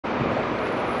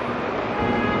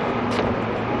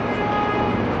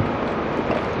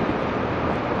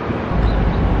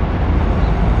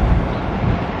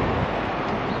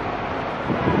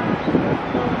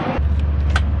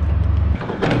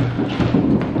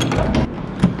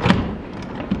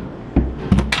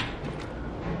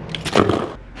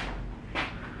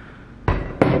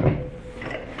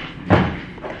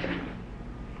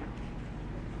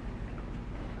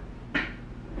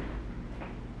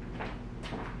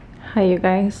Hi you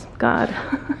guys. God,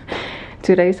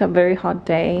 today's a very hot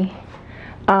day.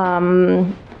 What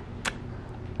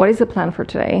is the plan for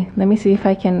today? Let me see if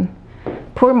I can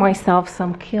pour myself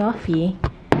some coffee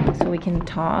so we can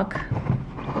talk.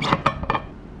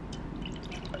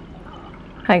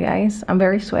 Hi guys, I'm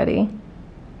very sweaty.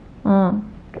 Oh,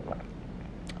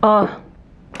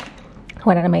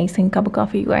 what an amazing cup of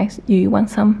coffee, you guys. You want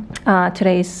some?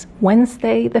 Today's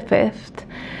Wednesday the 5th.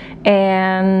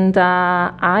 And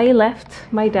I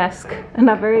left my desk in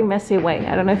a very messy way.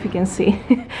 I don't know if you can see.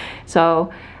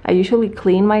 So I usually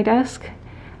clean my desk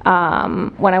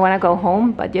when I want to go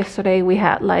home, but yesterday we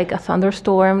had like a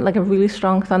thunderstorm, like a really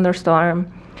strong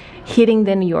thunderstorm hitting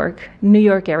the New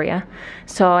York area.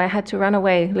 So I had to run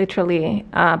away literally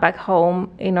back home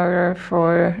in order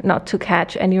for not to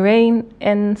catch any rain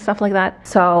and stuff like that.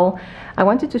 So I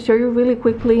wanted to show you really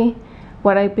quickly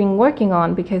what I've been working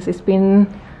on, because it's been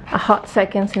a hot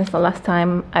second since the last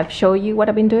time I've showed you what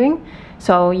I've been doing.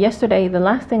 So yesterday, the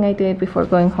last thing I did before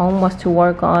going home was to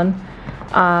work on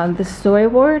the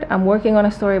storyboard. I'm working on a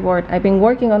storyboard. I've been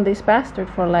working on this bastard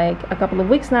for like a couple of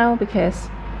weeks now, because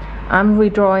I'm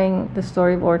redrawing the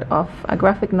storyboard of a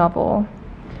graphic novel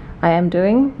I am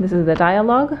doing. This is the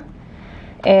dialogue,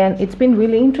 and it's been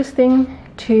really interesting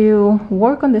to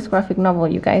work on this graphic novel,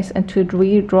 you guys, and to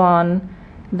redraw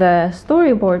the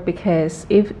storyboard, because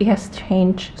if it has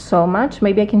changed so much.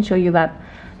 Maybe I can show you that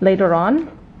later on.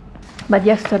 But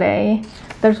yesterday,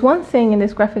 there's one thing in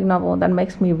this graphic novel that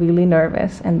makes me really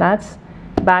nervous, and that's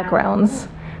backgrounds.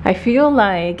 I feel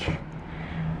like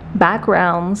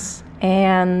backgrounds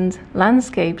and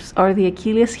landscapes are the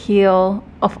Achilles heel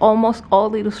of almost all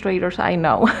the illustrators I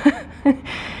know.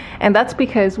 And that's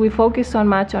because we focus so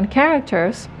much on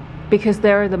characters, because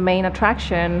they're the main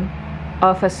attraction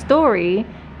of a story,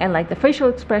 and like the facial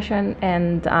expression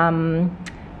and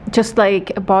just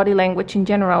like body language in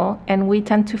general. And we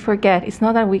tend to forget. It's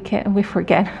not that we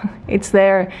forget. It's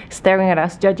there staring at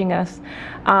us, judging us.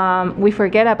 We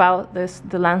forget about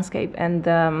the landscape and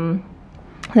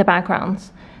the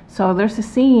backgrounds. So there's a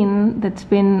scene that's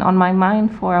been on my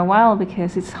mind for a while,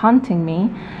 because it's haunting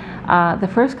me. The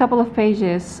first couple of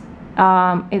pages,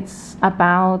 it's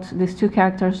about these two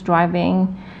characters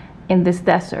driving in this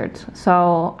desert.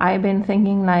 So I've been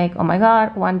thinking like, oh my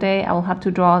god, one day I will have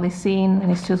to draw this scene, and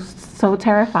it's just so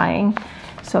terrifying.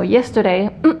 So yesterday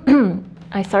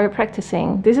I started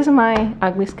practicing. This is my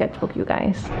ugly sketchbook, you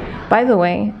guys. By the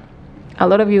way, a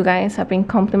lot of you guys have been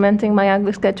complimenting my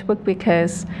ugly sketchbook,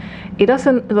 because it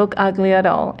doesn't look ugly at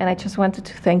all, and I just wanted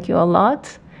to thank you a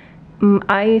lot.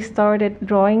 I started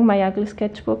drawing my ugly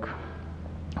sketchbook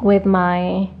with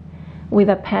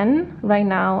a pen. Right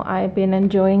now I've been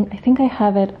enjoying, I think I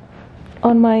have it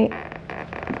on my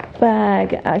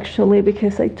bag actually,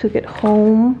 because I took it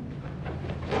home.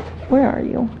 Where are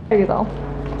you? There you go.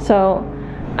 So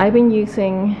I've been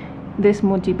using this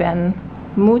Muji pen,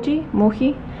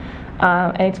 Muji,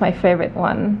 and it's my favorite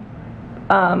one.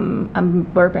 I'm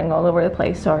burping all over the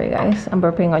place, sorry guys, I'm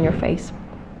burping on your face.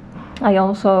 I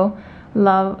also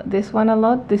love this one a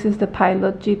lot. This is the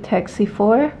Pilot G-Tech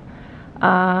C4.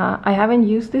 I haven't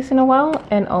used this in a while,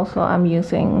 and also I'm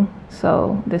using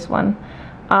this one.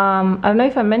 I don't know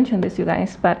if I mentioned this, you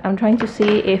guys, but I'm trying to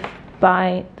see if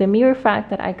by the mere fact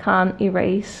that I can't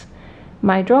erase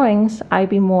my drawings,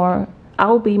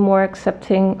 I'll be more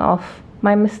accepting of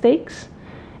my mistakes,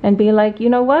 and be like, you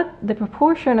know what, the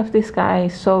proportion of this guy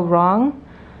is so wrong,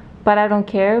 but I don't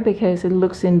care, because it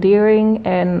looks endearing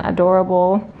and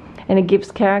adorable, and it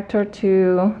gives character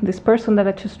to this person that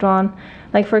I just drawn.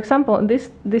 Like for example,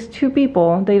 these two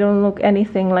people, they don't look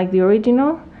anything like the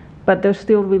original, but they're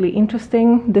still really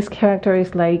interesting. This character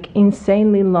is like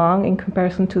insanely long in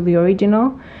comparison to the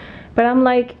original, but I'm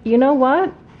like, you know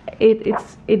what,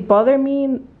 it bothered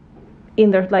me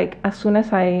in there like as soon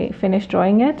as I finished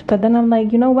drawing it, but then I'm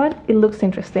like, you know what, it looks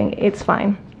interesting, it's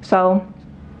fine. So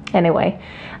anyway,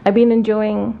 I've been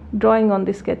enjoying drawing on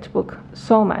this sketchbook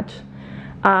so much.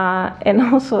 And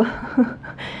also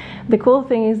the cool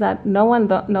thing is that no one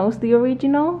knows the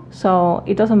original, so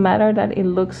it doesn't matter that it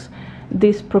looks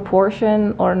this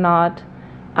proportion or not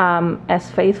as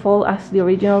faithful as the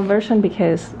original version,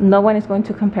 because no one is going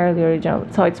to compare the original,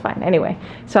 so it's fine. Anyway,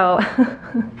 so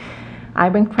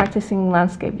I've been practicing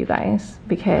landscape, you guys,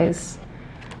 because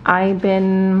I've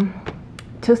been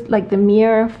just like the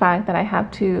mere fact that I have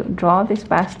to draw this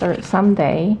bastard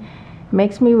someday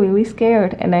makes me really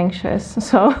scared and anxious.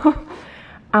 So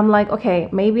I'm like, okay,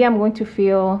 maybe I'm going to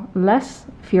feel less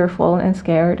fearful and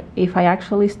scared if I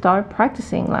actually start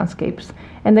practicing landscapes.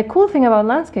 And the cool thing about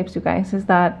landscapes, you guys, is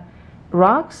that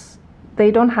rocks,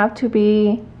 they don't have to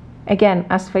be again,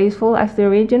 as faithful as the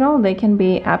original, they can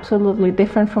be absolutely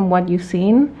different from what you've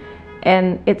seen.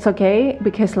 And it's okay,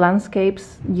 because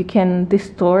landscapes, you can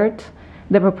distort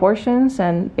the proportions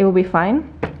and it will be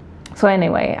fine. So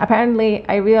anyway, apparently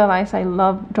I realized I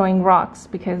love drawing rocks,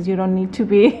 because you don't need to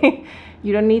be,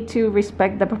 you don't need to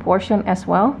respect the proportion as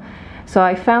well. So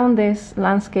I found this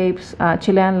landscapes,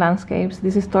 Chilean landscapes.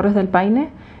 This is Torres del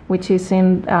Paine, which is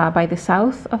in by the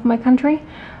south of my country,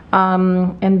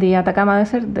 in the Atacama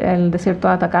Desert, el Desierto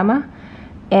de Atacama.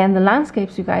 And the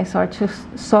landscapes, you guys, are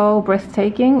just so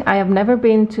breathtaking. I have never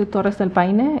been to Torres del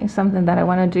Paine. It's something that I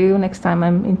want to do next time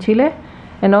I'm in Chile.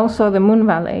 And also the Moon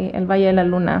Valley, El Valle de la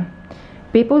Luna.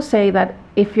 People say that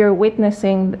if you're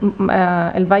witnessing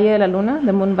El Valle de la Luna,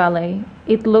 the Moon Valley,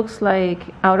 it looks like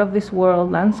out of this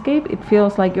world landscape. It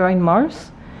feels like you're in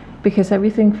Mars, because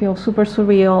everything feels super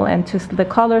surreal and just the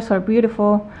colors are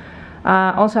beautiful.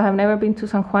 Also, I have never been to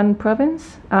San Juan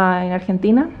province in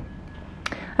Argentina.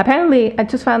 Apparently, I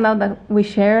just found out that we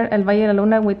share El Valle de la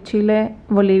Luna with Chile,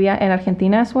 Bolivia, and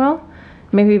Argentina as well.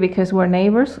 Maybe because we're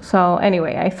neighbors. So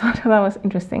anyway, I thought that was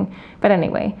interesting. But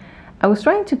anyway, I was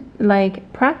trying to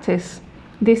like practice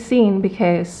this scene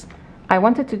because I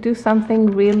wanted to do something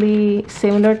really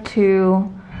similar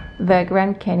to the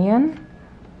Grand Canyon.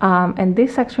 And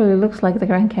this actually looks like the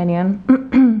Grand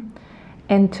Canyon.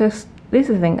 And just, this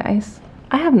is the thing, guys.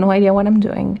 I have no idea what I'm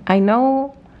doing. I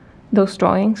know those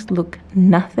drawings look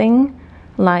nothing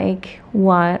like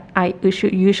what I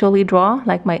usually draw,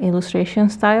 like my illustration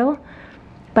style,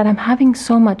 but I'm having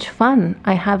so much fun.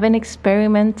 I haven't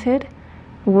experimented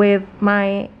with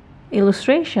my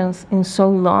illustrations in so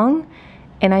long,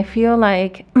 and I feel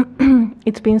like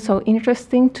it's been so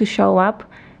interesting to show up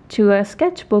to a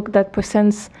sketchbook that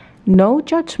presents no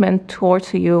judgment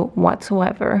towards you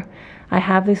whatsoever. I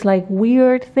have this like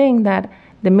weird thing that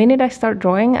the minute I start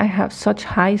drawing, I have such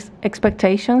high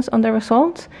expectations on the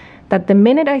results that the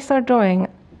minute I start drawing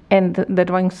and the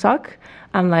drawings suck,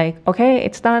 I'm like, okay,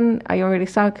 it's done. I already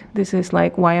suck. This is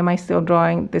like, why am I still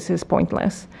drawing? This is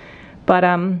pointless. But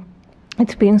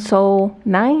it's been so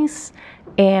nice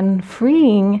and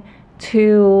freeing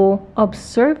to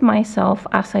observe myself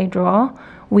as I draw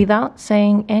without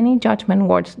saying any judgment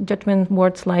words. Judgment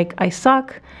words like, I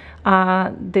suck.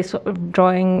 This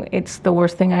drawing, it's the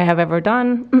worst thing I have ever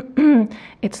done.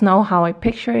 It's not how I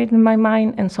picture it in my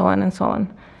mind, and so on and so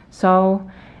on. So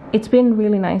it's been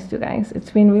really nice, you guys. It's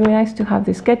been really nice to have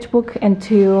this sketchbook and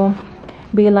to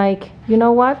be like, you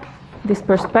know what? This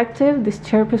perspective, this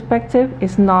chair perspective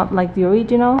is not like the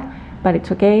original, but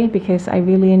it's okay because I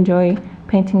really enjoy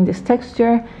painting this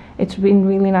texture. It's been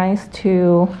really nice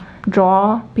to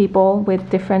draw people with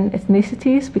different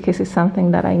ethnicities because it's something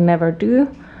that I never do.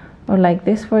 Or like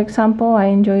this, for example, I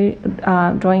enjoy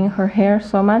drawing her hair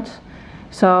so much.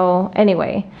 So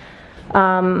anyway,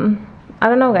 I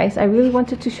don't know, guys. I really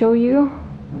wanted to show you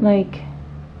like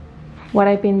what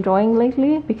I've been drawing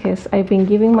lately, because I've been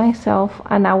giving myself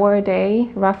an hour a day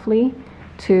roughly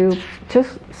to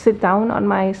just sit down on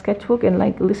my sketchbook and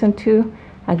like listen to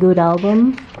a good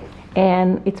album.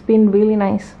 And it's been really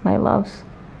nice, my loves.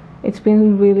 It's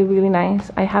been really, really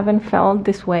nice. I haven't felt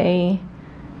this way,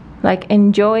 like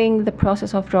enjoying the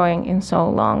process of drawing in so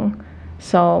long.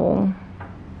 So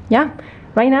yeah,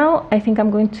 right now I think I'm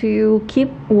going to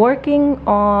keep working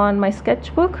on my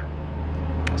sketchbook.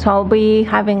 So I'll be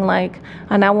having like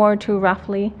an hour or two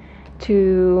roughly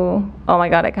to, oh my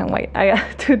god, I can't wait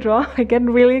to draw. I get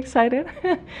really excited.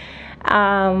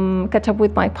 Catch up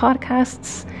with my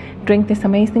podcasts, drink this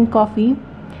amazing coffee,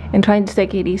 and trying to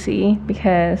take it easy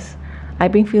because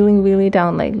I've been feeling really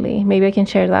down lately. Maybe I can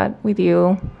share that with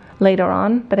you later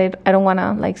on, but I don't want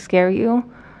to like scare you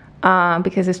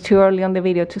because it's too early on the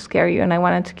video to scare you, and I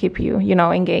wanted to keep you, you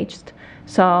know, engaged.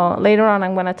 So later on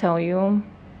I'm going to tell you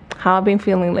how I've been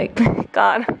feeling lately.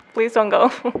 God, please don't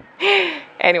go.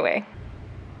 Anyway.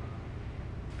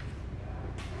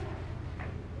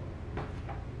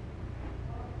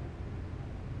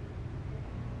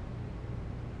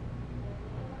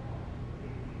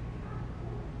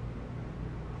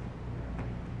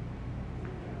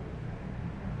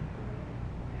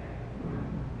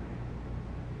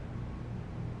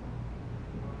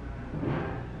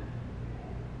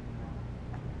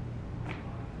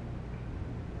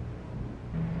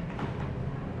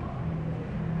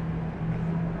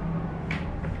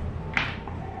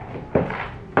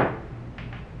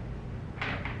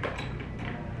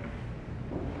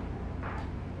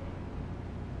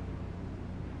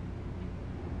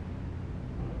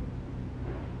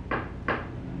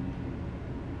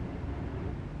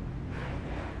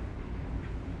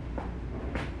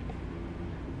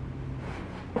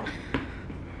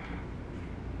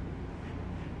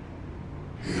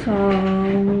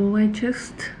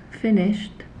 just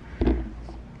finished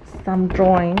some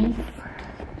drawings.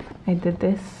 I did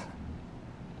this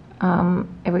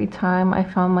every time I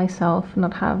found myself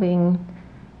not having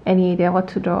any idea what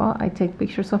to draw. I take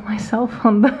pictures of myself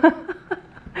on the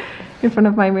in front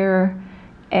of my mirror,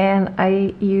 and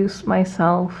I use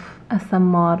myself as a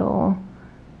model,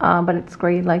 but it's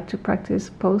great like to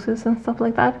practice poses and stuff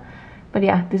like that. But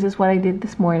yeah, this is what I did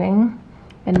this morning,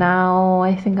 and now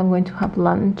I think I'm going to have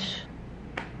lunch.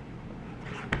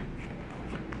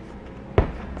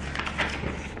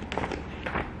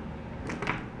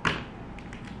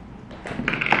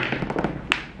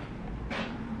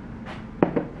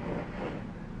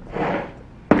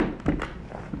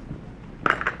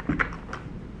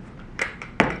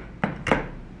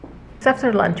 It's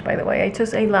after lunch, by the way. I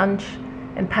just ate lunch,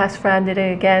 and past Fran did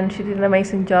it again. She did an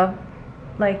amazing job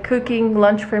like cooking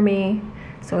lunch for me,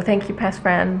 so thank you, past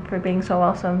Fran, for being so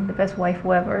awesome, the best wife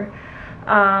ever.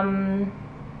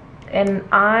 And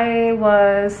I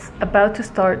was about to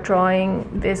start drawing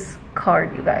this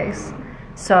card, you guys.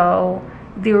 So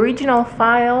the original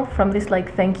file from this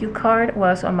like thank you card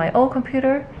was on my old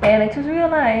computer, and I just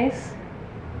realized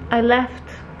I left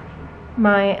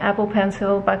my Apple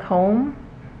Pencil back home.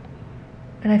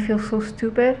 And I feel so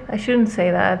stupid. I shouldn't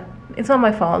say that. It's not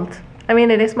my fault. I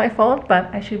mean, it is my fault, but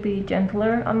I should be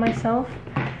gentler on myself.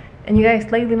 And you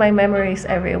guys, lately my memory is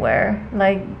everywhere.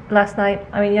 Like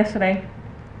yesterday,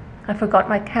 I forgot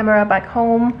my camera back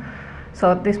home.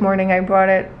 So this morning I brought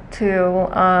it to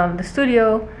the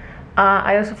studio.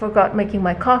 I also forgot making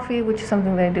my coffee, which is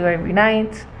something that I do every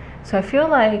night. So I feel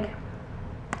like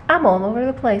I'm all over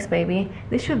the place, baby.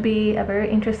 This should be a very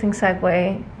interesting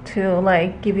segue to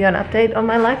like give you an update on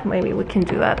my life. Maybe we can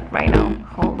do that right now.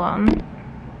 Hold on.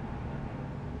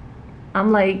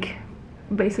 I'm like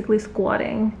basically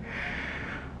squatting.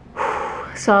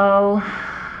 So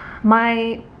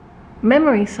my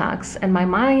memory sucks and my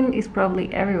mind is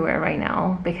probably everywhere right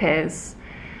now, because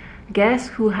guess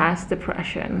who has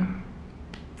depression?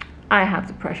 I have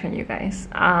depression, you guys.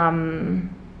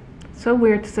 So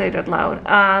weird to say it out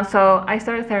loud. So I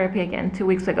started therapy again 2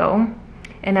 weeks ago,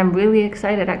 and I'm really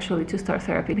excited actually to start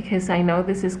therapy, because I know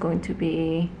this is going to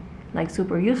be like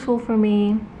super useful for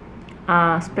me,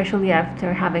 especially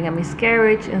after having a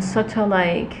miscarriage in such a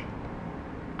like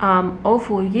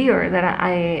awful year that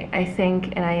I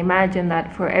think and I imagine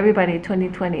that for everybody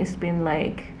 2020 has been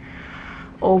like,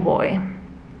 oh boy.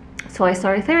 So I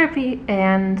started therapy,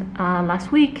 and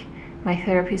last week my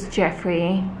therapist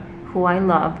Jeffrey, who I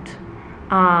loved,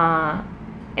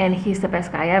 and he's the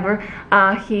best guy ever,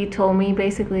 he told me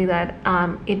basically that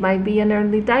it might be an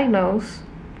early diagnosis,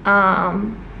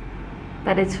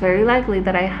 that it's very likely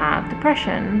that I have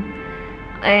depression.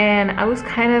 And I was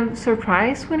kind of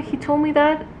surprised when he told me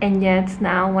that, and yet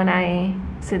now when I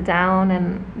sit down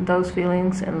and those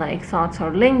feelings and like thoughts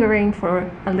are lingering for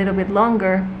a little bit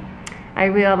longer, I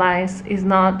realize it's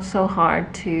not so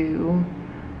hard to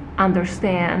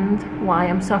understand why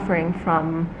I'm suffering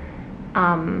from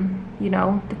you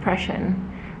know, depression.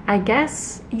 I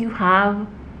guess you have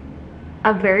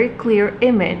a very clear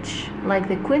image, like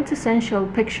the quintessential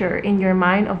picture in your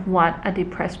mind of what a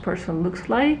depressed person looks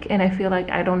like, and I feel like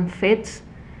I don't fit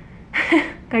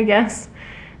I guess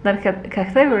that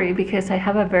category, because I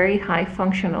have a very high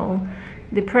functional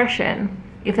depression.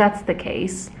 If that's the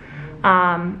case,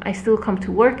 I still come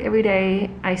to work every day.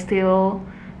 I still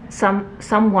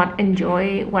somewhat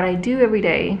enjoy what I do every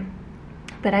day,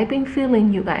 but I've been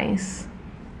feeling, you guys,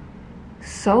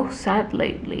 so sad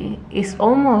lately. It's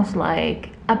almost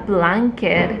like a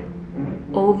blanket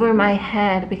over my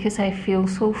head, because I feel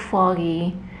so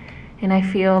foggy, and I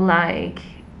feel like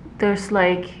there's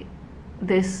like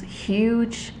this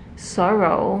huge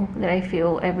sorrow that I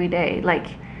feel every day, like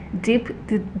deep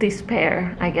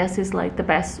despair, I guess is like the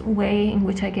best way in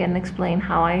which I can explain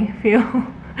how I feel.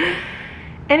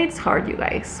 And it's hard, you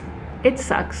guys. It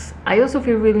sucks. I also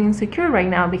feel really insecure right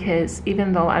now, because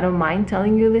even though I don't mind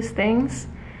telling you these things,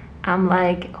 I'm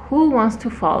like, who wants to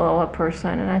follow a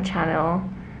person on a channel,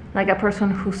 like a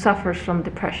person who suffers from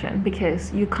depression?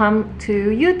 Because you come to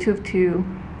YouTube to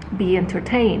be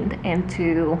entertained and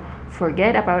to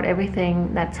forget about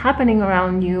everything that's happening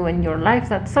around you and your life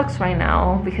that sucks right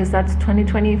now, because that's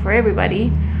 2020 for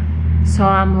everybody. So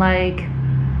I'm like,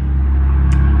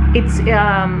 it's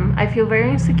I feel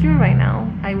very insecure right now.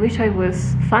 I wish I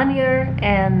was funnier,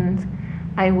 and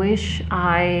I wish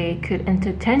I could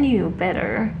entertain you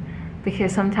better,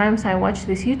 because sometimes I watch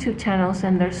these YouTube channels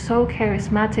and there's so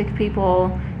charismatic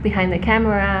people behind the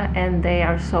camera, and they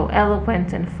are so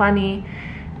eloquent and funny,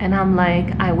 and I'm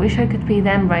like, I wish I could be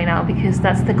them right now, because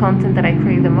that's the content that I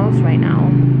crave the most right now.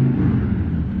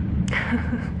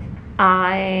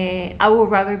 I would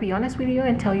rather be honest with you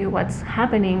and tell you what's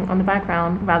happening on the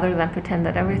background rather than pretend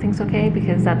that everything's okay,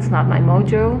 because that's not my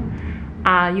mojo.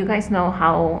 You guys know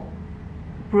how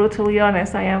brutally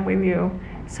honest I am with you.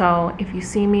 So if you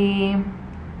see me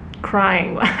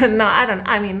crying, no,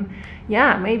 I mean,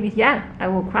 yeah, maybe, yeah, I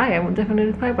will cry. I will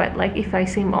definitely cry. But like, if I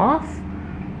seem off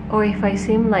or if I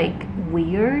seem like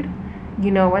weird,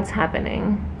 you know what's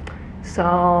happening.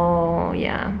 So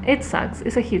yeah, it sucks.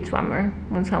 It's a huge bummer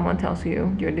when someone tells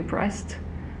you you're depressed.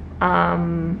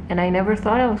 And I never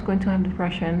thought I was going to have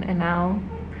depression, and now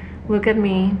look at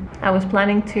me. I was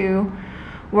planning to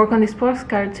work on this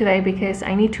postcard today because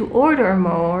I need to order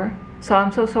more. So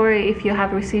I'm so sorry if you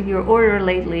have received your order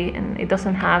lately and it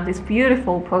doesn't have this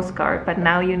beautiful postcard, but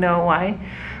now you know why.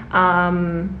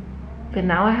 But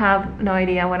now I have no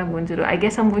idea what I'm going to do. I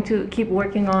guess I'm going to keep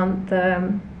working on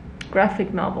the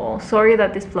graphic novel. Sorry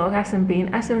that this vlog hasn't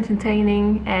been as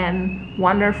entertaining and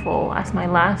wonderful as my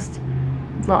last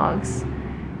vlogs,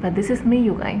 but this is me,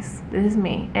 you guys. This is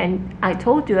me, and I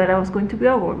told you that I was going to be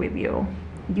over with you.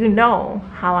 You know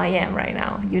how I am right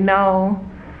now. You know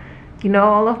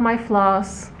all of my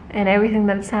flaws and everything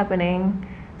that's happening.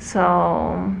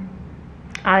 So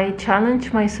I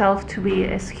challenge myself to be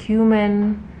as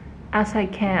human as I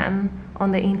can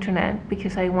on the internet,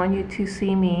 because I want you to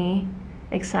see me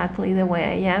exactly the way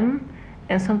I am.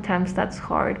 And sometimes that's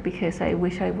hard because I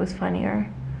wish I was funnier.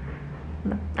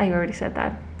 I already said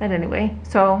that. But anyway,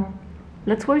 so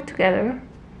let's work together,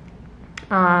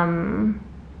 and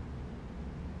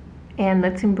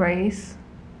let's embrace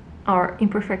our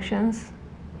imperfections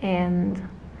and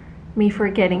me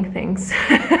forgetting things.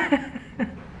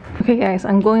 Okay guys,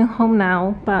 I'm going home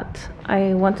now, but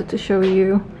I wanted to show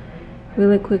you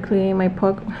really quickly my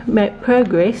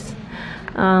progress.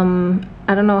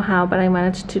 I don't know how, but I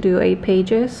managed to do 8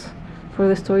 pages for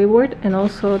the storyboard, and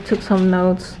also took some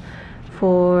notes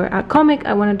for a comic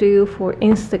I want to do for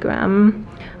Instagram.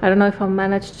 I don't know if I'll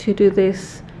manage to do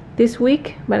this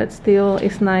week, but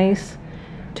it's nice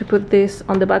to put this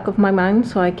on the back of my mind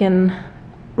so I can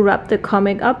wrap the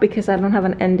comic up, because I don't have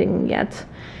an ending yet.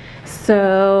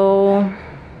 So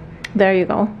there you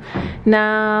go.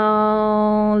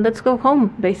 Now let's go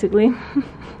home, basically.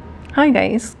 Hi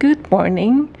guys, good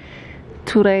morning.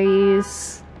 Today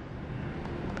is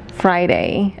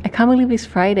Friday. I can't believe it's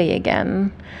Friday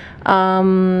again.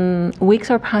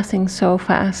 Weeks are passing so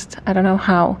fast. I don't know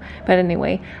how, but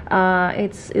anyway,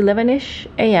 it's 11ish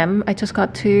a.m. I just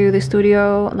got to the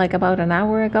studio like about an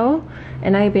hour ago,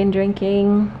 and I've been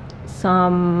drinking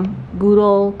some good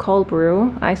old cold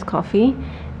brew iced coffee,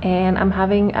 and I'm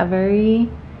having a very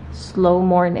slow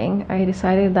morning. I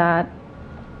decided that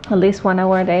at least 1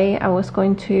 hour a day I was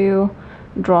going to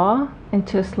draw and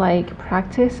just like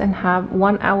practice and have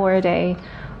 1 hour a day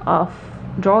of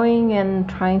drawing and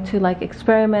trying to like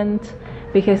experiment,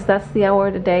 because that's the hour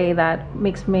of the day that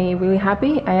makes me really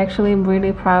happy. I actually am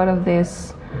really proud of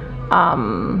this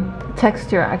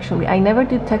texture. Actually, I never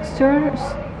did textures.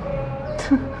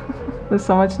 There's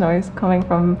so much noise coming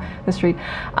from the street.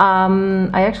 I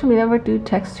actually never do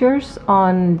textures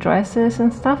on dresses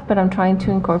and stuff, but I'm trying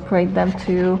to incorporate them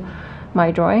to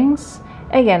my drawings.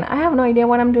 Again, I have no idea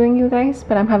what I'm doing, you guys,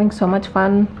 but I'm having so much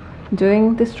fun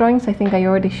doing these drawings. I think I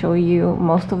already showed you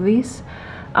most of these.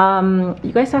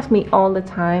 You guys ask me all the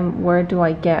time, where do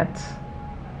I get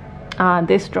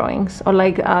these drawings, or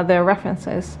like their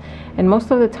references, and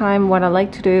most of the time what I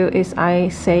like to do is I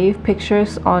save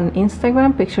pictures on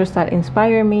Instagram, pictures that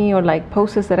inspire me, or like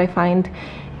poses that I find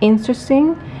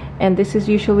interesting, and this is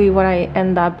usually what I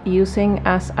end up using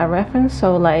as a reference.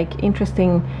 So like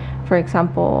interesting, for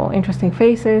example, interesting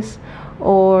faces,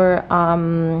 or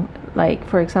like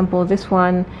for example this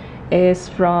one is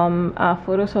from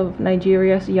photos of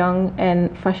Nigeria's young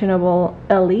and fashionable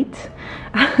elite.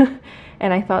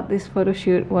 And I thought this photo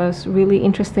shoot was really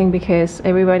interesting because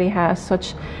everybody has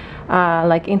such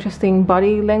like interesting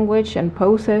body language and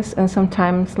poses, and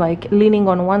sometimes like leaning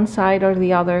on one side or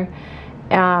the other.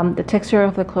 The texture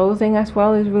of the clothing as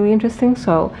well is really interesting.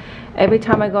 So every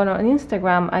time I go on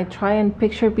Instagram, I try and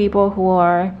picture people who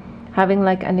are having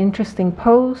like an interesting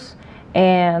pose.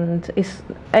 And it's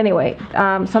anyway,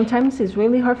 sometimes it's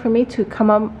really hard for me to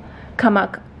come up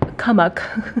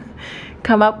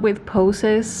with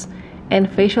poses and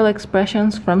facial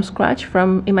expressions from scratch,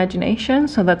 from imagination.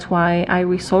 So that's why I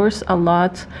resource a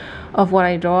lot of what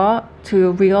I draw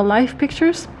to real life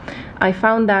pictures. I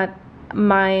found that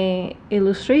my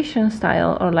illustration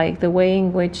style, or like the way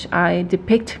in which I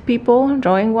depict people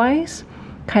drawing wise,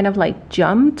 kind of like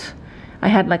jumped. I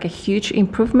had like a huge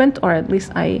improvement, or at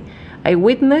least I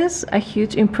witnessed a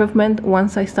huge improvement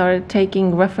once I started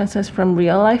taking references from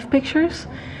real life pictures.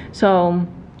 So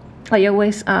I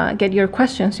always get your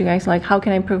questions, you guys, like how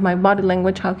can I improve my body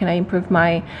language, how can I improve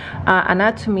my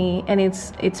anatomy, and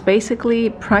it's basically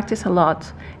practice a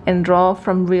lot and draw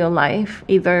from real life.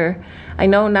 Either, I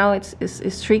know now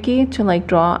it's tricky to like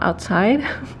draw outside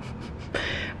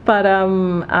but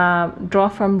draw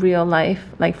from real life,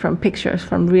 like from pictures,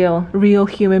 from real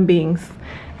human beings.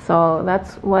 So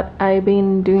that's what I've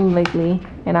been doing lately,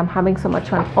 and I'm having so much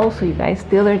fun. Also, you guys,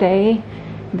 the other day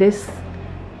this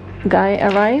guy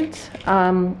arrived.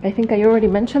 I think I already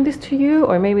mentioned this to you,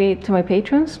 or maybe to my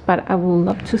patrons, but I would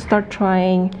love to start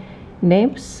trying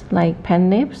nibs, like pen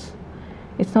nibs.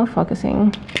 It's not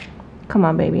focusing. Come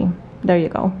on, baby. There you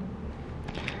go.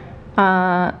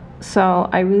 So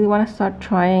I really want to start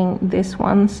trying these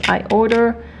ones. I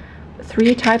order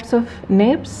 3 types of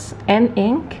nibs and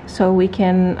ink so we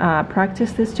can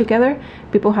practice this together.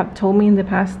 People have told me in the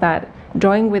past that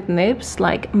drawing with nibs,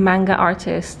 like manga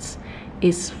artists,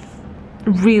 is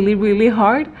really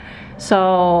hard.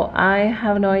 So I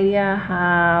have no idea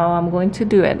how I'm going to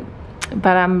do it,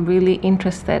 but I'm really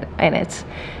interested in it.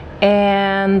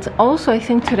 And also I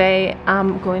think today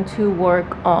I'm going to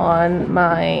work on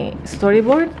my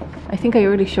storyboard. I think I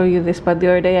already showed you this, but the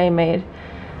other day I made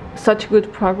such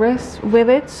good progress with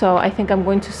it, so I think I'm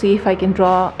going to see if I can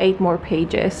draw 8 more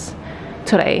pages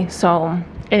today. So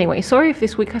anyway, sorry if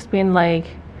this week has been like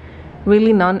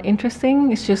really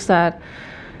non-interesting. It's just that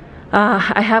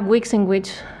I have weeks in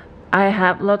which I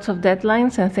have lots of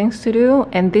deadlines and things to do,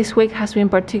 and this week has been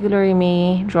particularly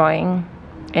me drawing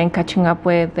and catching up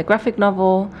with the graphic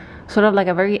novel, sort of like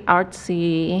a very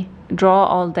artsy draw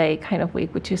all day kind of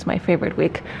week, which is my favorite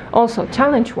week. Also,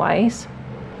 challenge wise,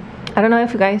 I don't know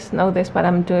if you guys know this, but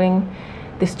I'm doing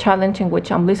this challenge in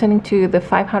which I'm listening to the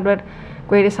 500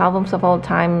 greatest albums of all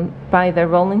time by the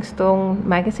Rolling Stone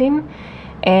magazine,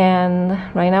 and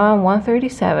right now I'm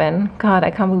 137. God,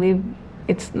 I can't believe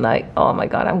it's like, oh my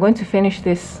god, I'm going to finish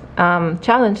this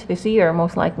challenge this year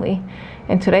most likely.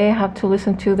 And today I have to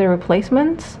listen to the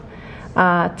Replacements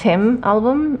Tim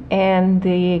album and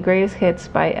the greatest hits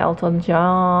by Elton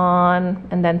John,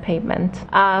 and then Pavement.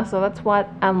 So that's what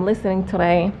I'm listening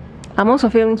today. I'm also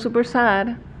feeling super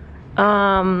sad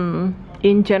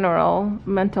in general,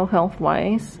 mental health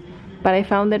wise, but I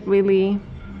found that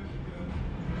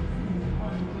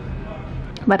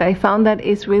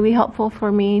it's really helpful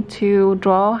for me to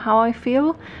draw how I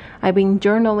feel. I've been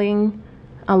journaling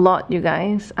a lot, you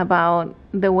guys, about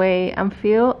the way I'm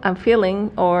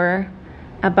feeling, or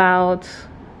about,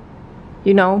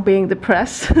 you know, being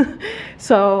depressed.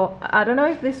 So I don't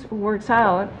know if this works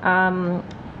out,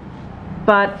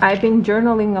 but I've been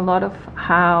journaling a lot of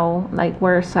how, like,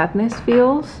 where sadness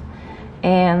feels,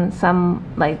 and some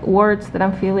like words that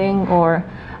I'm feeling, or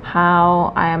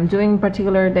how I am doing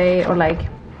particular day, or like,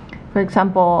 for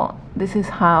example, this is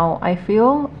how I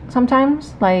feel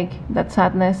sometimes, like that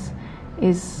sadness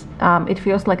is it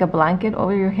feels like a blanket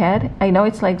over your head. I know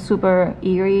it's like super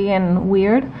eerie and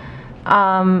weird,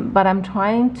 but I'm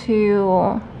trying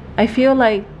to, I feel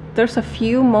like there's a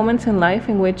few moments in life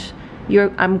in which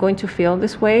I'm going to feel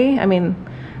this way, I mean,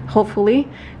 hopefully.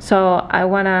 So I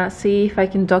want to see if I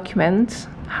can document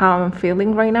how I'm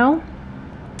feeling right now,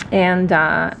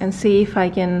 and see if I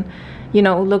can, you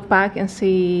know, look back and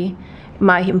see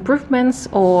my improvements,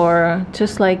 or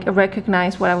just like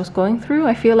recognize what I was going through.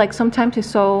 I feel like sometimes it's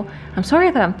so, I'm sorry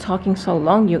that I'm talking so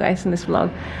long, you guys, in this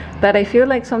vlog, but I feel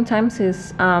like sometimes it's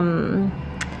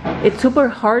super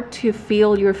hard to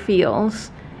feel your feels.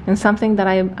 And something that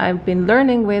I've been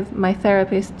learning with my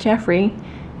therapist Jeffrey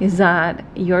is that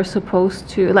you're supposed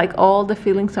to, like, all the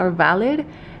feelings are valid,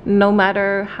 no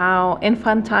matter how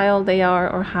infantile they are,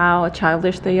 or how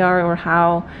childish they are, or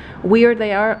how weird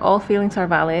they are. All feelings are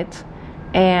valid.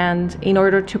 And in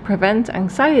order to prevent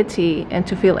anxiety and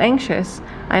to feel anxious,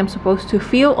 I am supposed to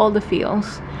feel all the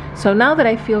feels. So now that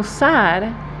I feel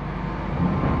sad,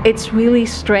 it's really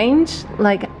strange,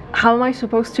 like, how am I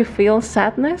supposed to feel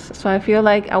sadness? So I feel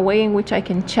like a way in which I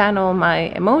can channel my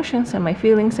emotions and my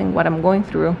feelings and what I'm going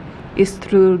through is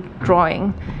through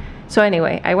drawing. So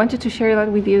anyway, I wanted to share that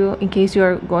with you in case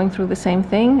you're going through the same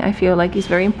thing. I feel like it's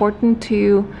very important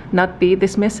to not be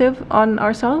dismissive on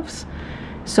ourselves.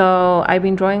 So I've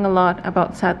been drawing a lot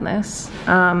about sadness,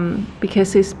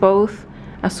 because it's both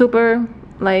a super,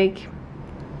 like,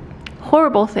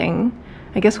 horrible thing.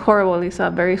 I guess horrible is a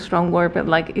very strong word, but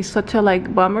like, it's such a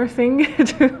like bummer thing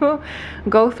to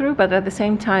go through, but at the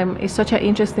same time it's such an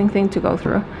interesting thing to go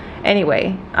through.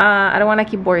 Anyway, I don't want to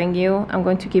keep boring you. I'm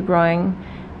going to keep drawing,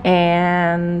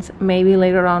 and maybe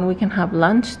later on we can have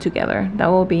lunch together. That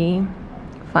will be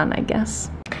fun, I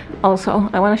guess. Also,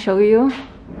 I want to show you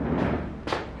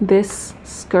this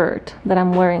skirt that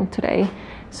I'm wearing today.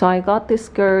 So I got this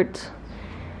skirt,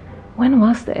 when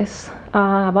was this?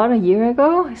 About a year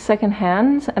ago,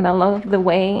 secondhand, and I love the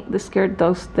way the skirt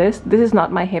does this. This is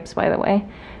not my hips, by the way,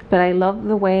 but I love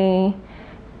the way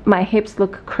my hips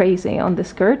look crazy on the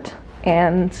skirt,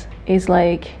 and it's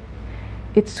like,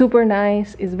 it's super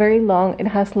nice, it's very long, it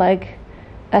has like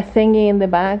a thingy in the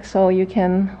back so you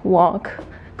can walk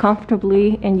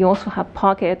comfortably, and you also have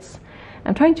pockets.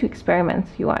 I'm trying to experiment,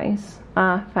 you guys,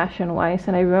 fashion wise,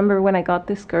 and I remember when I got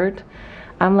this skirt,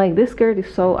 I'm like, this skirt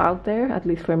is so out there, at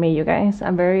least for me, you guys.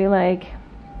 I'm very like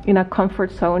in a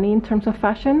comfort zone in terms of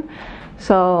fashion,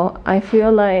 so I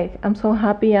feel like I'm so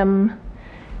happy I'm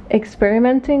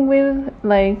experimenting with,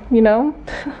 like, you know,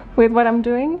 with what I'm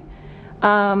doing.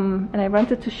 And I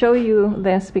wanted to show you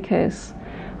this because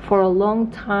for a long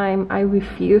time I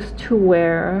refused to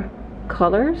wear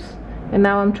colors, and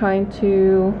now I'm trying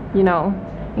to, you know,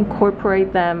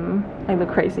 incorporate them. I look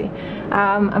crazy.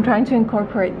 I'm trying to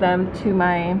incorporate them to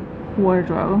my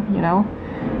wardrobe, you know.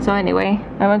 So anyway,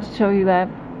 I want to show you that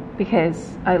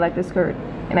because I like this skirt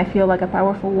and I feel like a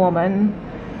powerful woman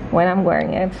when I'm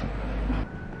wearing it.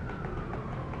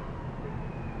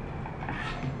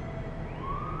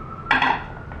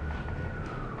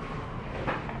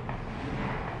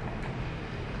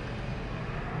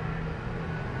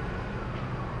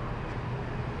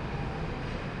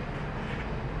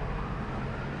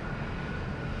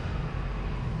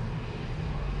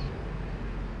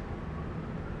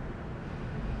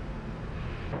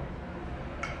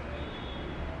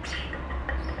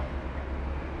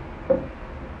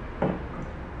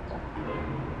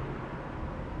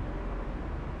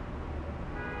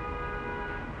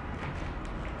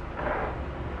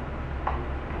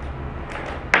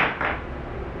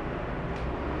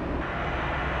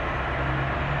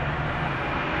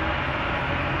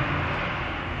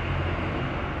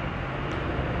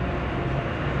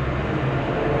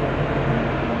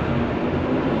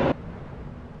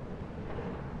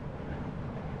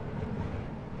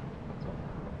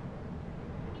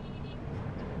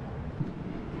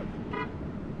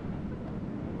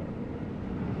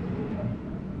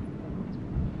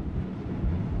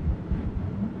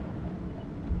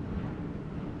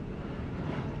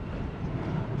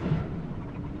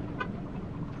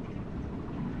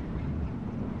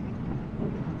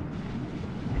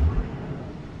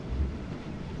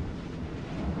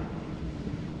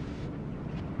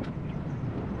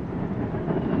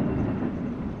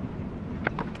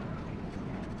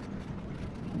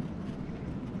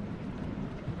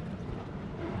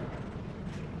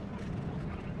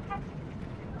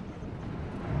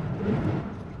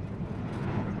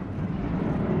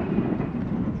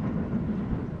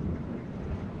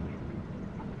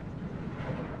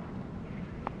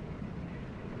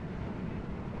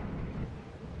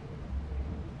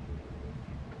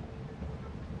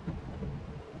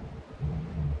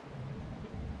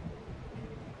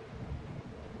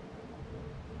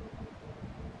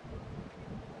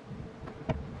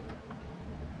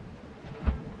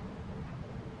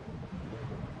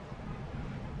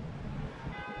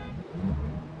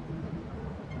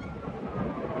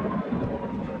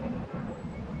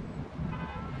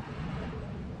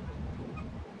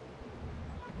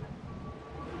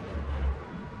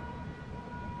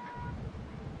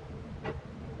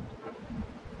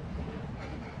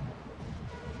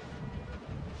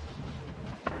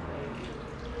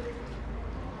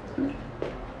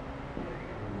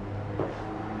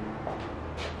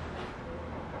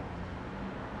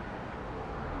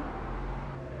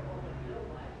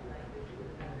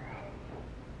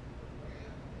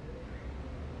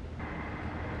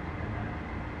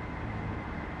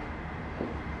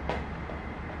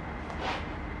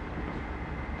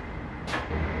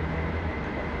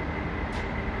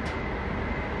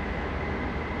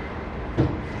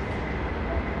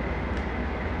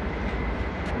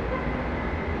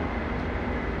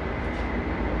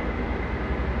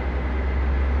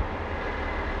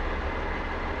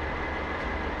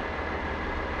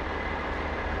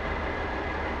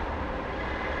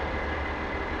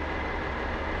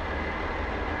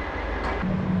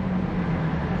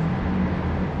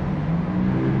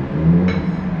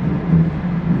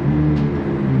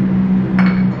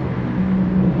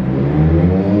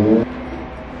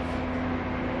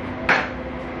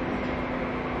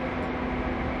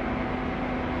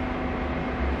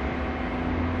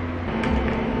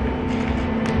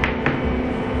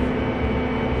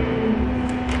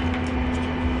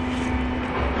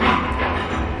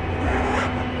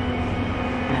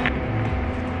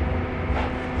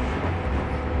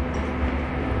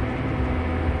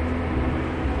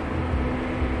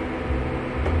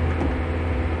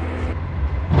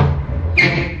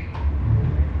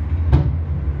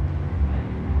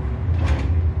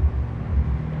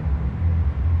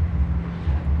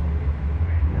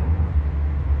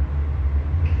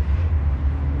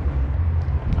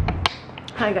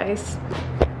 Hi guys,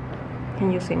 can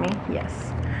you see me?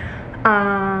 Yes.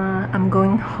 I'm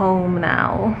going home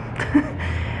now.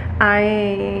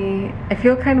 I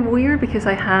feel kind of weird because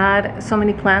I had so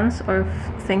many plans of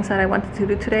things that I wanted to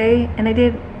do today, and I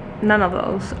did none of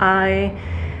those. I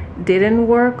didn't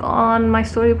work on my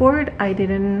storyboard. I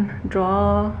didn't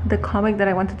draw the comic that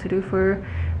I wanted to do for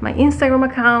my Instagram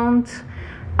account.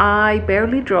 I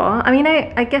barely draw. I mean,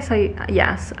 I guess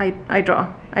I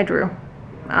drew.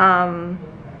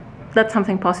 That's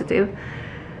something positive.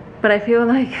 But I feel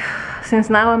like since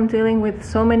now I'm dealing with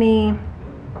so many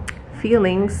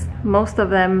feelings, most of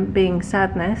them being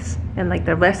sadness and like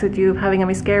the residue of having a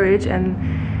miscarriage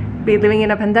and be living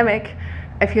in a pandemic,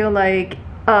 I feel like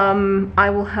I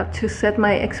will have to set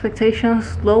my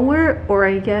expectations lower, or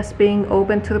I guess being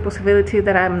open to the possibility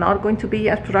that I'm not going to be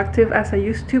as productive as I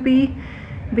used to be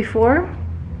before.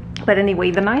 But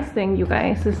anyway, the nice thing, you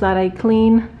guys, is that I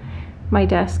clean my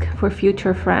desk for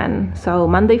future Fran. So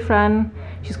Monday Fran,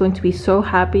 she's going to be so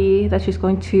happy that she's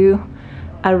going to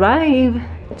arrive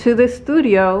to the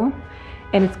studio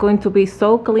and it's going to be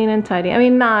so clean and tidy. I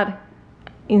mean, not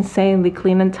insanely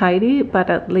clean and tidy, but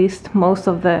at least most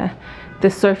of the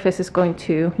surface is going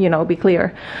to, you know, be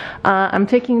clear. I'm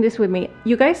taking this with me.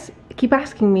 You guys keep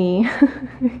asking me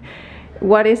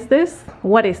what is this?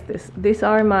 What is this? These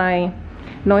are my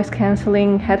noise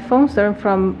cancelling headphones. They're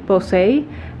from Bose.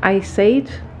 I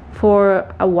saved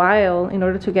for a while in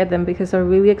order to get them because they're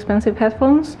really expensive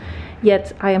headphones,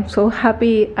 yet I am so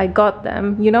happy I got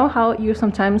them. You know how you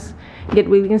sometimes get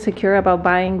really insecure about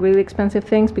buying really expensive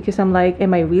things because I'm like,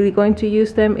 am I really going to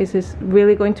use them? Is this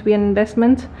really going to be an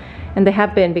investment? And they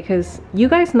have been, because you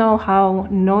guys know how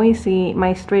noisy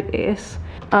my street is.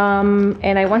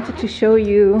 And I wanted to show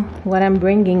you what I'm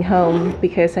bringing home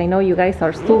because I know you guys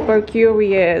are super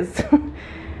curious.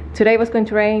 Today was going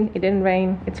to rain, it didn't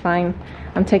rain, it's fine.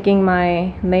 I'm taking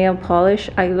my nail polish.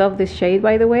 I love this shade,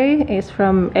 by the way. It's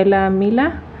from Ella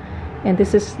Mila, and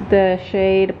this is the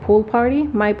shade Pool Party.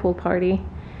 My Pool Party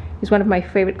is one of my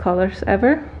favorite colors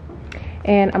ever.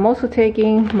 And I'm also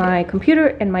taking my computer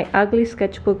and my ugly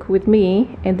sketchbook with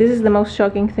me, and this is the most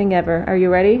shocking thing ever. Are you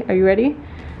ready? Are you ready?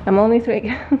 I'm only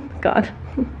God.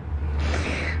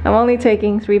 I'm only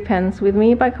taking 3 pens with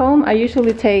me back home. I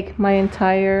usually take my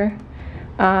entire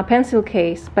pencil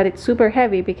case, but it's super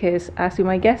heavy because, as you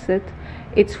might guess it,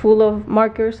 it's full of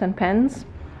markers and pens.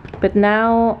 But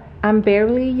now I'm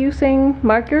barely using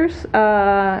markers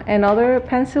and other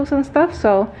pencils and stuff,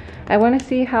 so I want to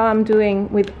see how I'm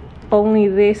doing with only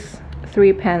these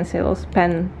 3 pencils.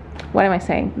 What am I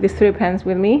saying? These 3 pens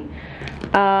with me.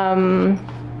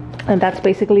 And that's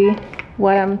basically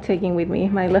what I'm taking with me.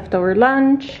 My leftover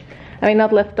lunch. I mean,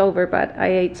 not leftover, but I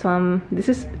ate some.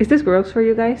 Is this gross for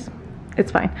you guys?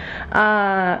 It's fine.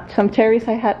 Some cherries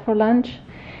I had for lunch,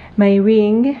 my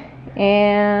ring,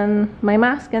 and my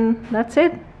mask, and that's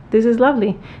it. This is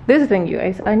lovely. This is the thing, you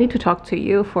guys. I need to talk to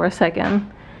you for a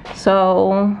second.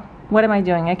 So, what am I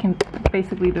doing? I can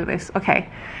basically do this. Okay.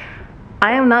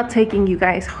 I am not taking you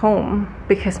guys home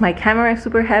because my camera is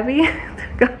super heavy.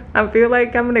 I feel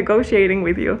like I'm negotiating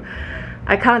with you.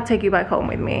 I can't take you back home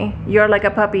with me. You're like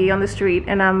a puppy on the street,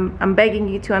 and I'm begging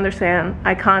you to understand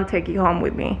I can't take you home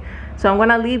with me. So I'm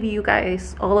gonna leave you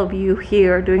guys, all of you,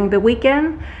 here during the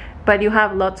weekend, but you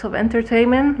have lots of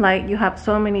entertainment. Like, you have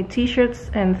so many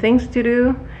t-shirts and things to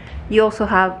do. You also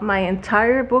have my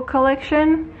entire book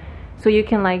collection, so you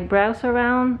can like browse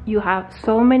around. You have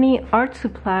so many art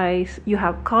supplies. You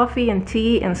have coffee and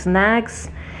tea and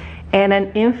snacks and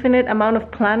an infinite amount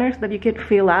of planners that you could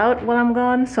fill out while I'm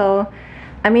gone. So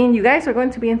I mean, you guys are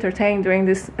going to be entertained during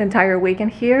this entire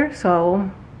weekend here,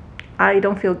 so I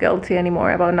don't feel guilty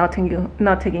anymore about not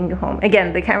taking you home.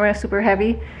 Again, the camera is super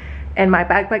heavy and my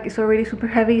backpack is already super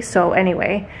heavy. So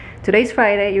anyway, today's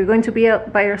Friday. You're going to be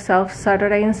out by yourself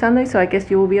Saturday and Sunday, so I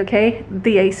guess you will be okay.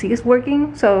 The AC is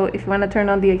working, so if you want to turn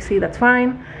on the AC, that's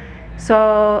fine.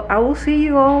 So I will see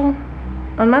you all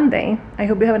on Monday. I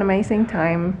hope you have an amazing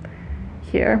time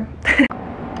here.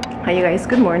 Hi you guys,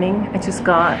 good morning. I just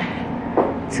got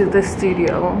to the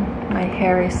studio. My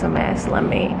hair is a mess. Let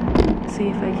me see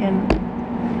if I can.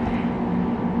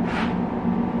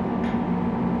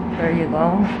 There you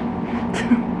go.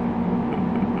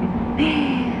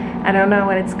 I don't know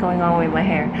what is going on with my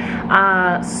hair.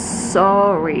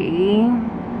 Sorry.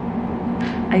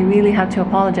 I really have to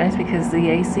apologize because the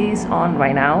AC is on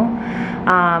right now.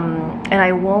 And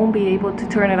I won't be able to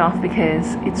turn it off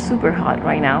because it's super hot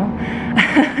right now.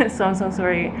 So I'm so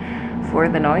sorry for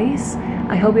the noise.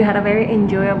 I hope you had a very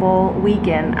enjoyable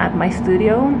weekend at my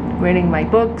studio, reading my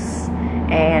books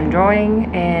and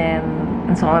drawing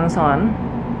and so on and so on.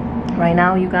 Right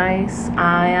now, you guys,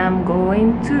 I am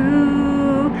going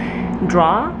to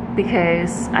draw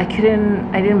because I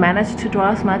didn't manage to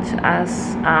draw as much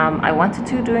as I wanted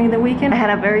to during the weekend. I had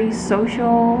a very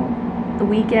social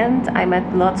weekend. I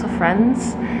met lots of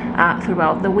friends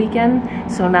throughout the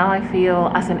weekend, so now I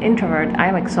feel as an introvert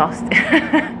I'm exhausted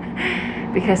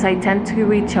because I tend to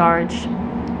recharge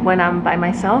when I'm by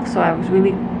myself. So I was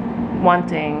really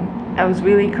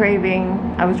craving,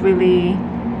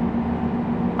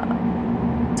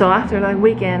 so after that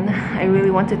weekend, I really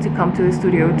wanted to come to the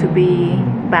studio to be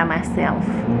by myself.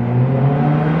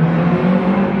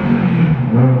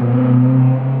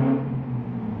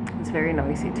 It's very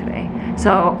noisy today.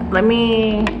 So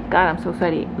God, I'm so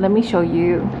sweaty. Let me show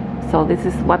you. So this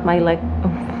is what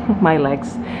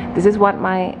this is what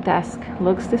my desk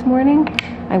looks this morning.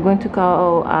 I'm going to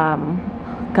go,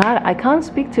 God, I can't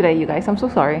speak today, you guys. I'm so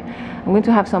sorry. I'm going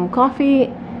to have some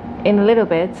coffee in a little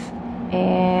bit.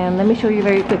 And let me show you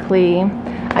very quickly.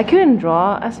 I couldn't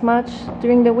draw as much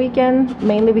during the weekend,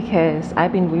 mainly because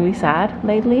I've been really sad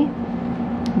lately.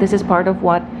 This is part of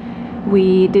what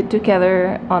we did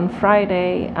together on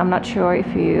Friday. I'm not sure if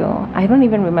I don't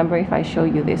even remember if I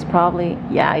showed you this. Probably,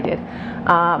 yeah, I did.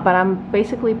 But I'm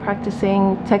basically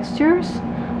practicing textures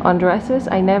on dresses.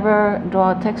 I never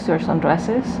draw textures on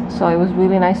dresses, so it was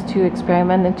really nice to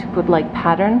experiment and to put like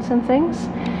patterns and things.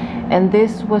 And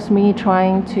this was me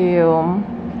trying to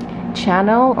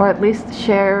channel, or at least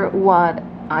share, what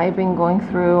I've been going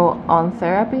through on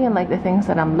therapy and like the things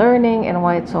that I'm learning and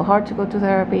why it's so hard to go to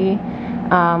therapy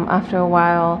after a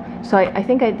while. So I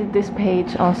think I did this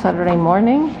page on Saturday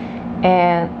morning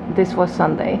and this was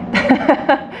Sunday.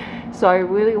 So I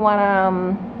really want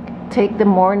to take the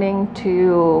morning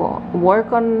to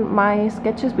work on my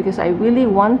sketches because I really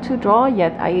want to draw,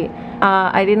 yet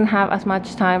I didn't have as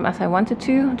much time as I wanted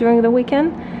to during the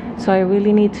weekend. So I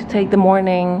really need to take the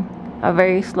morning, a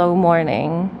very slow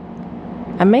morning.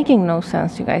 I'm making no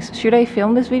sense, you guys. Should I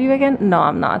film this video again? No,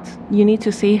 I'm not. You need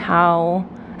to see how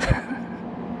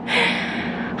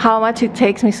much it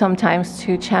takes me sometimes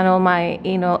to channel my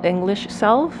English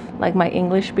self, like my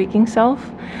English speaking self.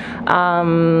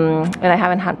 And I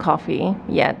haven't had coffee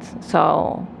yet,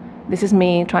 so this is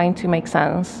me trying to make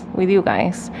sense with you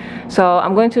guys. So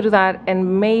I'm going to do that,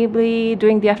 and maybe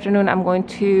during the afternoon I'm going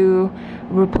to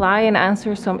reply and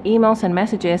answer some emails and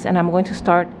messages, and I'm going to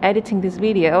start editing this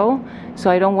video so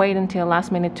I don't wait until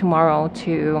last minute tomorrow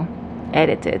to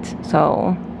edit it.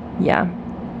 So yeah.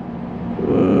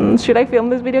 Should I film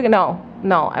this video?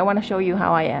 No, I want to show you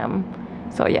how I am.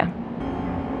 So yeah.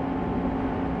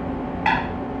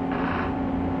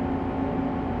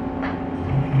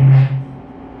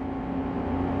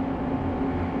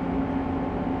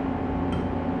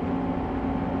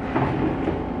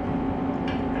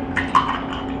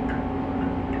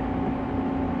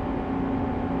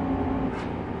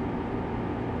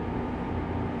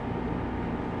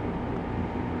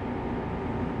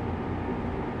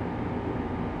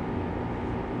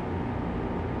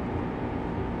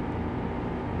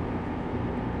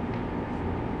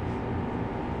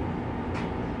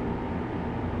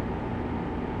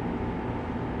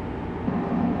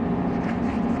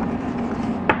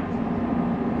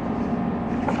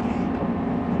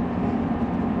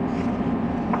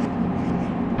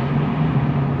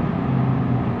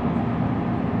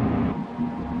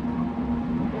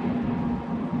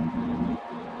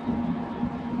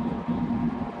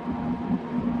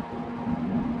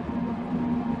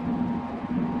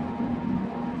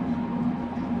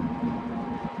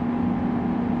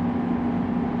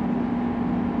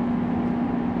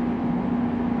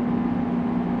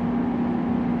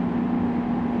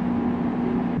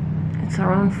 It's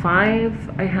around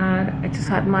 5. I just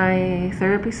had my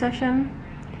therapy session,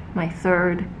 my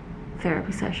 3rd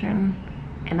therapy session,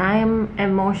 and I am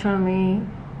emotionally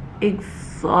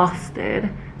exhausted.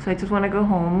 So I just want to go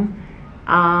home.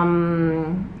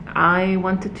 I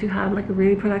wanted to have like a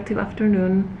really productive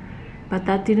afternoon, but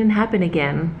that didn't happen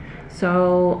again.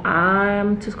 So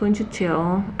I'm just going to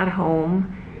chill at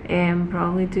home and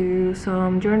probably do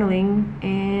some journaling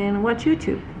and watch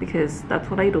YouTube, because that's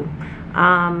what I do.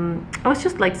 I was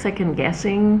just like second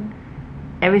guessing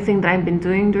everything that I've been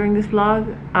doing during this vlog.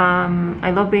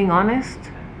 I love being honest,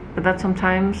 but that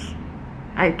sometimes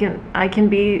I can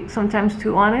be sometimes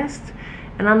too honest,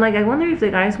 and I'm like, I wonder if the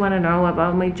guys want to know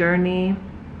about my journey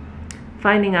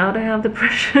finding out I have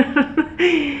depression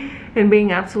and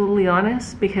being absolutely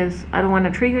honest, because I don't want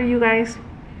to trigger you guys.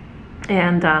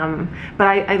 And but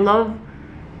I love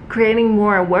creating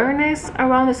more awareness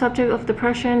around the subject of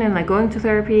depression and like going to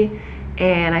therapy,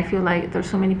 and I feel like there's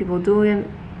so many people doing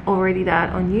already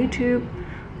that on YouTube.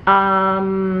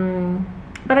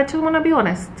 but I just want to be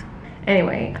honest.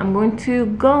 Anyway, I'm going to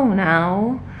go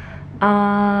now,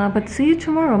 but see you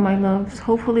tomorrow, my loves.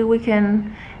 Hopefully we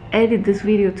can edit this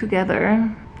video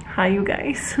together. Hi, you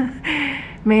guys.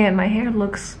 Man, my hair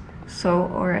looks so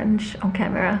orange on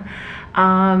camera.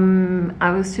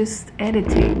 I was just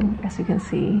editing, as you can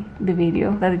see, the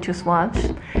video that I just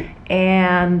watched,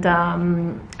 and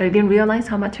I didn't realize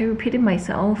how much I repeated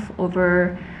myself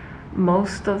over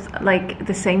most of like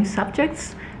the same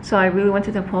subjects. So I really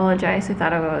wanted to apologize if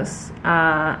that was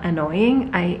annoying.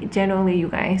 I generally, you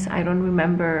guys, I don't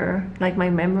remember, like my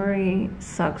memory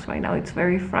sucks right now. It's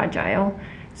very fragile,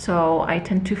 so I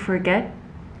tend to forget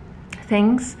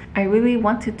things. I really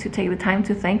wanted to take the time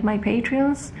to thank my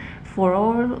Patreons for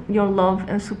all your love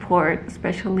and support,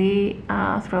 especially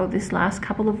throughout this last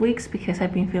couple of weeks, because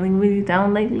I've been feeling really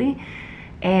down lately.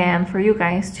 And for you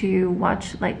guys to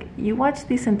watch, like, you watch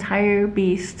this entire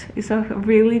beast. It's a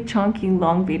really chunky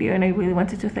long video, and I really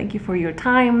wanted to thank you for your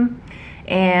time,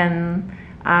 and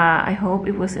I hope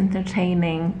it was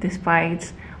entertaining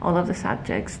despite all of the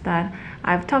subjects that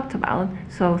I've talked about.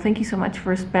 So thank you so much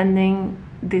for spending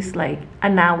this like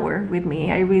an hour with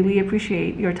me. I really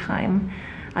appreciate your time.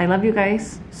 I love you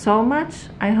guys so much.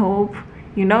 I hope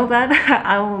you know that.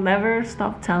 I will never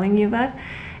stop telling you that.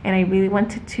 And I really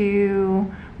wanted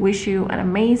to wish you an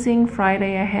amazing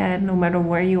Friday ahead, no matter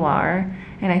where you are.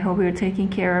 And I hope you're taking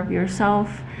care of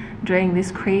yourself during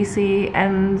this crazy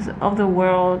end of the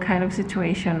world kind of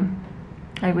situation.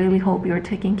 I really hope you're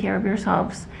taking care of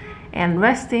yourselves and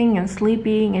resting and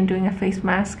sleeping and doing a face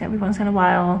mask every once in a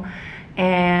while,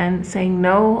 and saying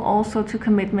no also to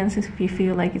commitments if you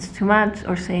feel like it's too much,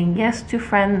 or saying yes to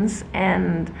friends.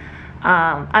 And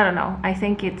I don't know, I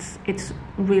think it's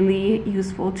really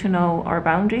useful to know our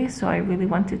boundaries. So I really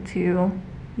wanted to,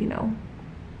 you know,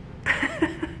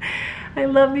 I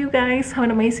love you guys. Have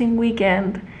an amazing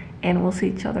weekend, and we'll see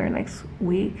each other next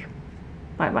week.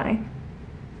 Bye bye.